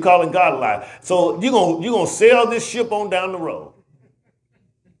 10, you're calling God a liar. So you're gonna sail this ship on down the road.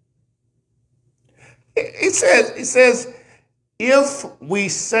 It says, if we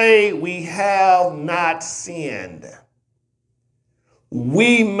say we have not sinned,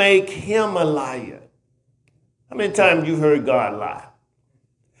 we make him a liar. How many times you heard God lie?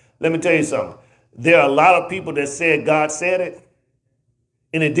 Let me tell you something. There are a lot of people that said God said it,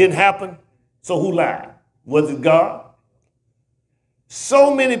 and it didn't happen. So who lied? Was it God?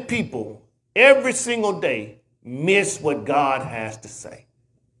 So many people every single day miss what God has to say.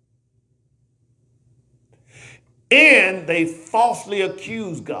 And they falsely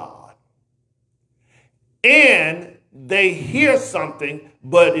accuse God. And they hear something,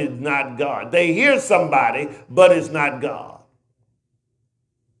 but it's not God. They hear somebody, but it's not God.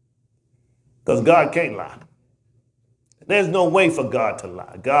 Because God can't lie. There's no way for God to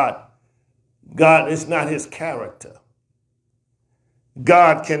lie. God is not his character.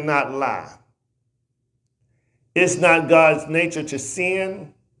 God cannot lie. It's not God's nature to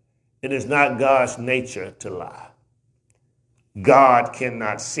sin. It is not God's nature to lie. God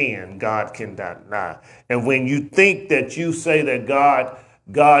cannot sin. God cannot lie. And when you think that you say that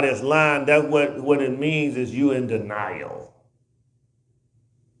God is lying, that's what it means is you in denial.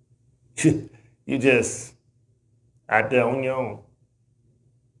 You just out there on your own.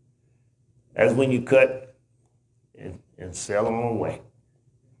 That's when you cut and sell them away.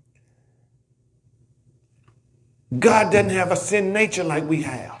 God doesn't have a sin nature like we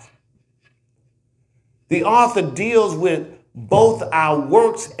have. The author deals with both our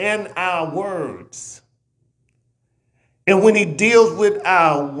works and our words. And when he deals with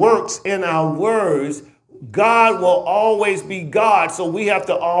our works and our words, God will always be God, so we have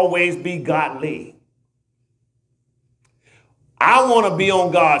to always be godly. I want to be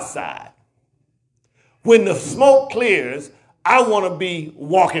on God's side. When the smoke clears, I want to be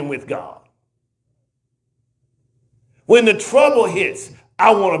walking with God. When the trouble hits,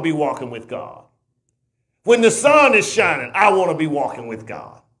 I want to be walking with God. When the sun is shining, I want to be walking with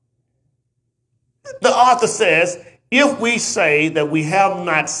God. The author says, if we say that we have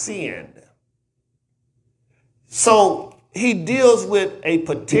not sinned. So he deals with a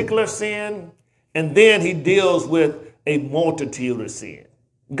particular sin, and then he deals with a multitude of sin.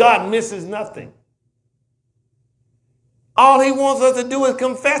 God misses nothing. All he wants us to do is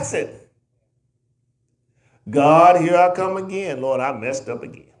confess it. God, here I come again. Lord, I messed up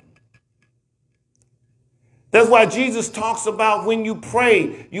again. That's why Jesus talks about when you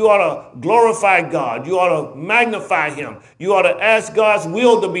pray, you ought to glorify God. You ought to magnify him. You ought to ask God's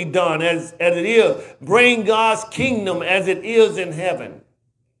will to be done as it is. Bring God's kingdom as it is in heaven.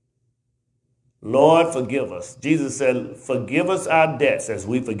 Lord, forgive us. Jesus said, forgive us our debts as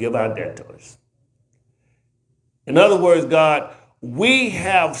we forgive our debtors. In other words, God, we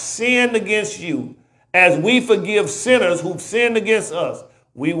have sinned against you as we forgive sinners who've sinned against us.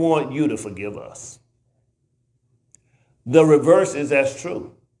 We want you to forgive us. The reverse is as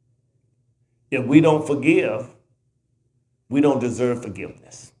true. If we don't forgive, we don't deserve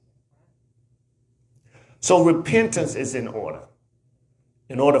forgiveness. So repentance is in order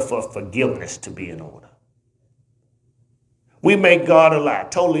for forgiveness to be in order. We make God a lie,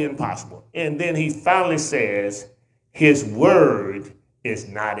 totally impossible. And then he finally says, his word is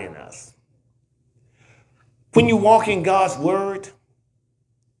not in us. When you walk in God's word,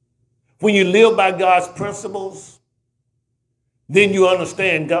 when you live by God's principles, then you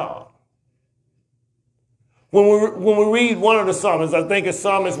understand God. When we read one of the Psalms, I think it's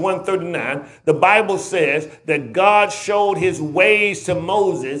Psalms 139, the Bible says that God showed his ways to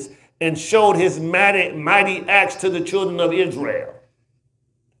Moses and showed his mighty acts to the children of Israel.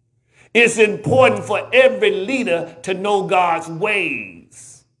 It's important for every leader to know God's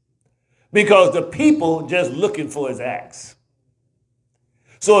ways because the people just looking for his acts.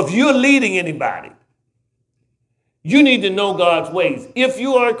 So if you're leading anybody, you need to know God's ways. If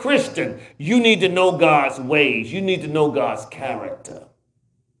you are a Christian, you need to know God's ways. You need to know God's character.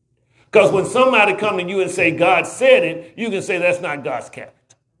 Because when somebody comes to you and say God said it, you can say that's not God's character.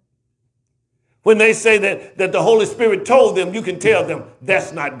 When they say that the Holy Spirit told them, you can tell them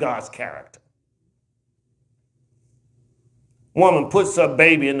that's not God's character. Woman puts her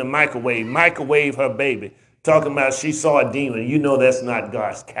baby in the microwave her baby, talking about she saw a demon. You know that's not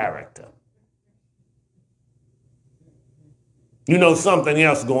God's character. You know something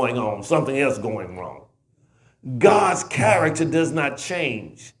else going on, something else going wrong. God's character does not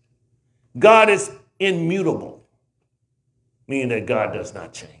change. God is immutable, meaning that God does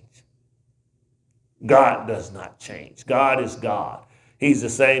not change. God does not change. God is God. He's the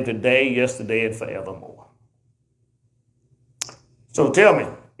same today, yesterday, and forevermore. So tell me,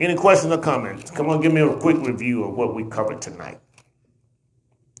 any questions or comments? Come on, give me a quick review of what we covered tonight.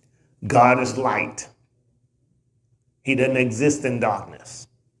 God is light. He doesn't exist in darkness.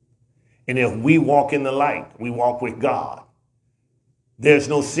 And if we walk in the light, we walk with God. There's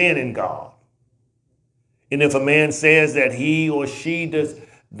no sin in God. And if a man says that he or she does,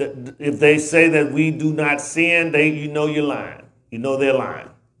 if they say that we do not sin, you know you're lying. You know they're lying.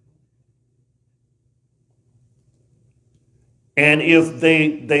 And if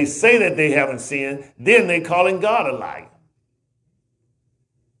they say that they haven't sinned, then they're calling God a liar.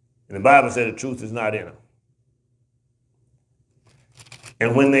 And the Bible said the truth is not in them.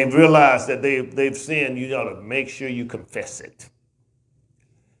 And when they realize that they've sinned, you ought to make sure you confess it.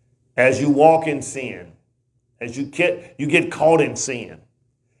 As you walk in sin, as you get caught in sin.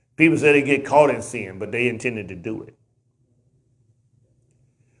 People say they get caught in sin, but they intended to do it.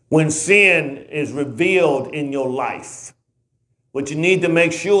 When sin is revealed in your life, what you need to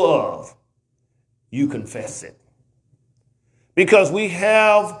make sure of, you confess it. Because we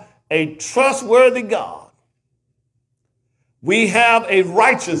have a trustworthy God. We have a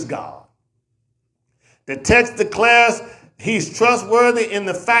righteous God. The text declares he's trustworthy in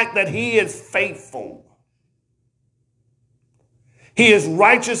the fact that he is faithful. He is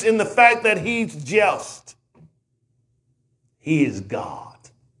righteous in the fact that he's just. He is God.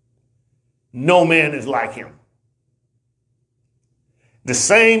 No man is like him. The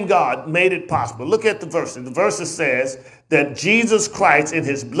same God made it possible. Look at the verse. The verse says that Jesus Christ in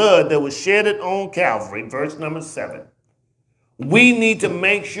his blood that was shedded on Calvary, verse number 7. We need to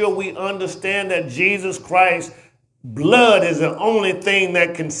make sure we understand that Jesus Christ's blood is the only thing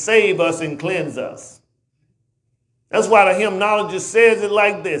that can save us and cleanse us. That's why the hymnologist says it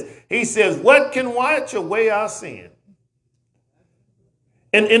like this. He says, what can wash away our sin?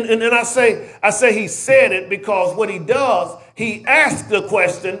 And I say he said it because what he does, he asks the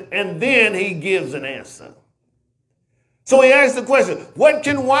question and then he gives an answer. So he asks the question, what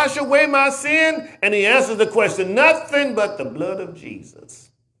can wash away my sin? And he answers the question, nothing but the blood of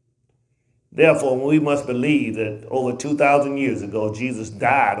Jesus. Therefore, we must believe that over 2,000 years ago, Jesus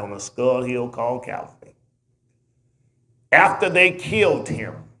died on a skull hill called Calvary. After they killed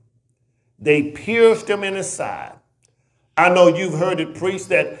him, they pierced him in his side. I know you've heard it preached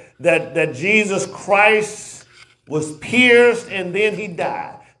that Jesus Christ was pierced and then he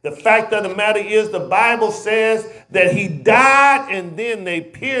died. The fact of the matter is the Bible says that he died and then they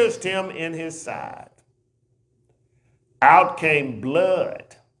pierced him in his side. Out came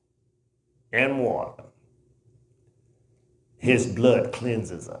blood and water. His blood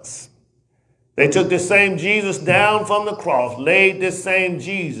cleanses us. They took the same Jesus down from the cross, laid this same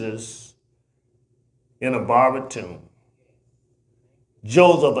Jesus in a borrowed tomb.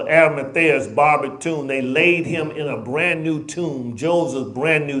 Joseph of Arimathea's borrowed tomb, they laid him in a brand new tomb, Joseph's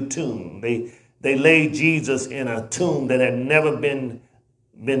brand new tomb. They laid Jesus in a tomb that had never been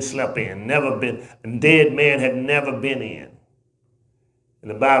slept in, a dead man had never been in. And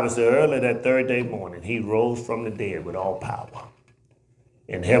the Bible said early that third day morning, he rose from the dead with all power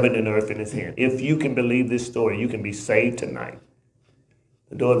in heaven and earth in his hand. If you can believe this story, you can be saved tonight.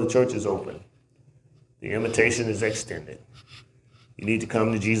 The door of the church is open. The invitation is extended. You need to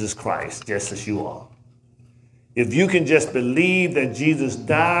come to Jesus Christ just as you are. If you can just believe that Jesus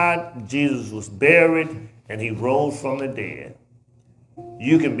died, Jesus was buried, and he rose from the dead,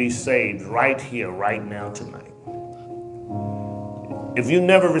 you can be saved right here, right now, tonight. If you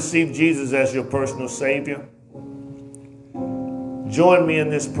never received Jesus as your personal Savior, join me in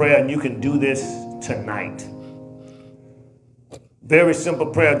this prayer, and you can do this tonight. Very simple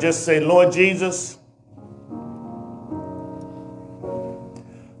prayer. Just say, Lord Jesus,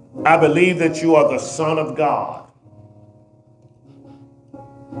 I believe that you are the Son of God.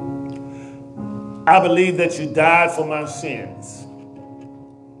 I believe that you died for my sins.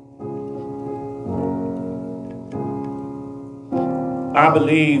 I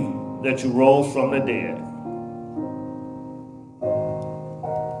believe that you rose from the dead.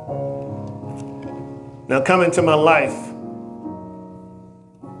 Now come into my life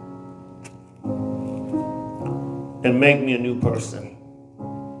and make me a new person.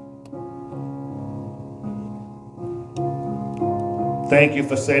 Thank you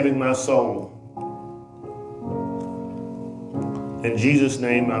for saving my soul. In Jesus'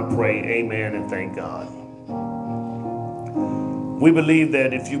 name I pray, amen, and thank God. We believe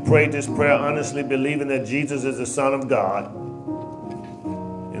that if you prayed this prayer honestly, believing that Jesus is the Son of God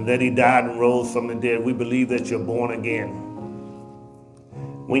and that he died and rose from the dead, we believe that you're born again.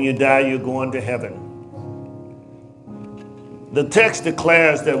 When you die, you're going to heaven. The text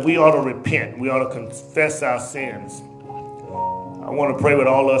declares that we ought to repent. We ought to confess our sins. I want to pray with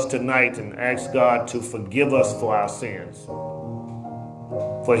all of us tonight and ask God to forgive us for our sins.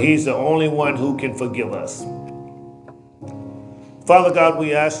 For he's the only one who can forgive us. Father God,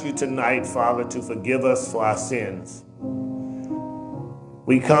 we ask you tonight, Father, to forgive us for our sins.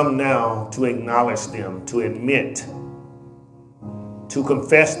 We come now to acknowledge them, to admit, to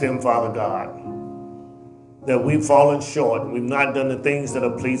confess them, Father God, that we've fallen short. We've not done the things that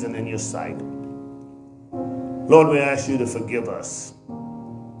are pleasing in your sight. Lord, we ask you to forgive us.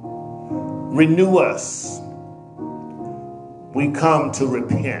 Renew us. We come to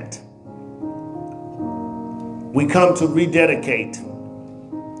repent. We come to rededicate.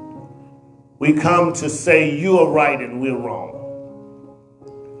 We come to say you are right and we're wrong.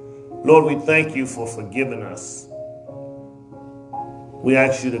 Lord, we thank you for forgiving us. We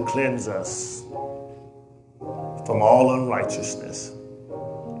ask you to cleanse us from all unrighteousness.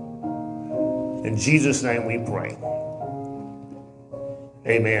 In Jesus' name we pray.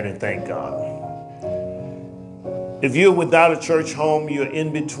 Amen and thank God. If you're without a church home, you're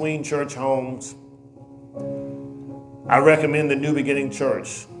in between church homes, I recommend the New Beginning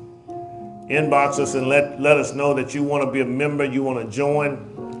Church. Inbox us and let us know that you want to be a member, you want to join,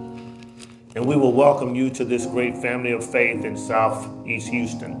 and we will welcome you to this great family of faith in Southeast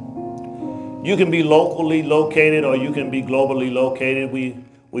Houston. You can be locally located or you can be globally located.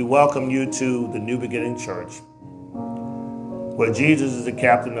 We welcome you to the New Beginning Church, where Jesus is the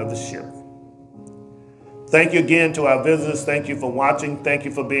captain of the ship. Thank you again to our visitors. Thank you for watching. Thank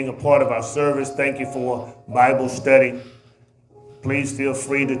you for being a part of our service. Thank you for Bible study. Please feel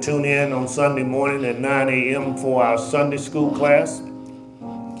free to tune in on Sunday morning at 9 a.m. for our Sunday school class.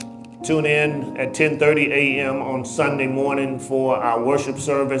 Tune in at 10:30 a.m. on Sunday morning for our worship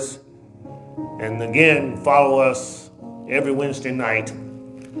service. And again, follow us every Wednesday night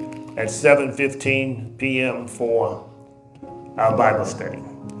at 7:15 p.m. for our Bible study.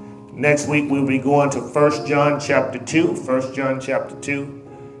 Next week, we'll be going to 1 John chapter 2, 1 John chapter 2,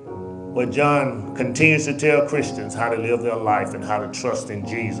 where John continues to tell Christians how to live their life and how to trust in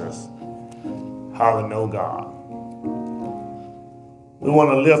Jesus, how to know God. We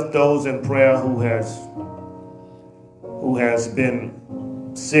want to lift those in prayer who has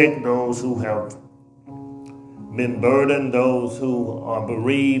been sick, those who have been burdened, those who are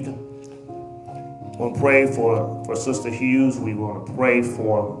bereaved. We want to pray for Sister Hughes. We want to pray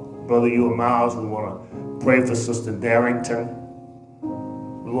for Brother Ewan Miles. We want to pray for Sister Darrington.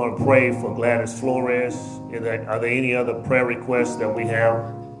 We We want to pray for Gladys Flores. Are there any other prayer requests that we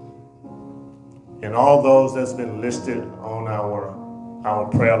have? And all those that's been listed on our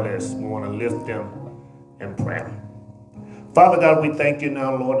prayer list, we want to lift them in prayer. Father God, we thank you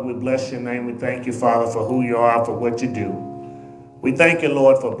now, Lord. We bless your name. We thank you, Father, for who you are, for what you do. We thank you,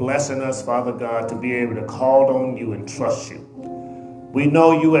 Lord, for blessing us, Father God, to be able to call on you and trust you. We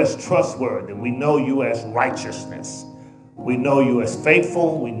know you as trustworthy. We know you as righteousness. We know you as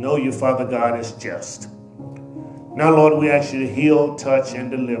faithful. We know you, Father God, as just. Now, Lord, we ask you to heal, touch,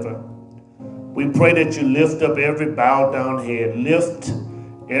 and deliver. We pray that you lift up every bowed down head, lift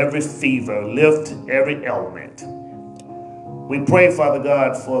every fever, lift every ailment. We pray, Father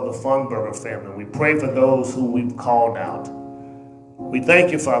God, for the Funberger family. We pray for those who we've called out. We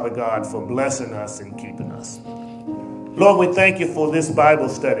thank you, Father God, for blessing us and keeping us. Lord, we thank you for this Bible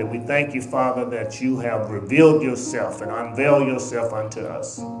study. We thank you, Father, that you have revealed yourself and unveiled yourself unto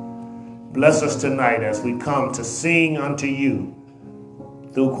us. Bless us tonight as we come to sing unto you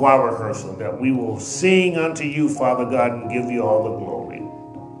through choir rehearsal, that we will sing unto you, Father God, and give you all the glory.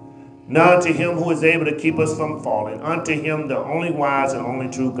 Now unto him who is able to keep us from falling, unto him the only wise and only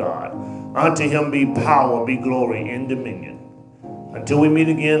true God, unto him be power, be glory, and dominion. Until we meet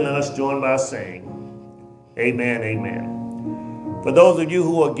again, let us join by saying, amen, amen. For those of you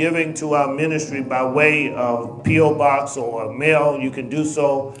who are giving to our ministry by way of P.O. Box or mail, you can do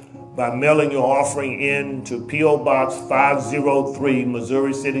so by mailing your offering in to P.O. Box 503,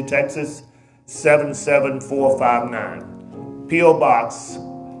 Missouri City, Texas, 77459. P.O. Box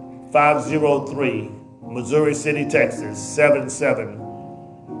 503, Missouri City, Texas,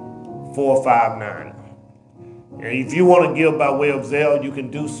 77459. And if you want to give by way of Zelle, you can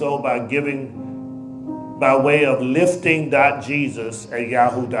do so by giving by way of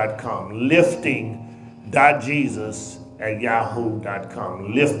lifting.jesus@yahoo.com.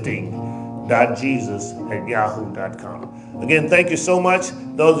 Lifting.jesus@yahoo.com. Lifting.jesus@yahoo.com. Again, thank you so much.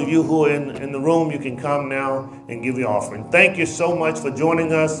 Those of you who are in the room, you can come now and give your offering. Thank you so much for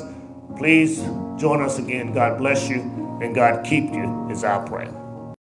joining us. Please join us again. God bless you and God keep you is our prayer.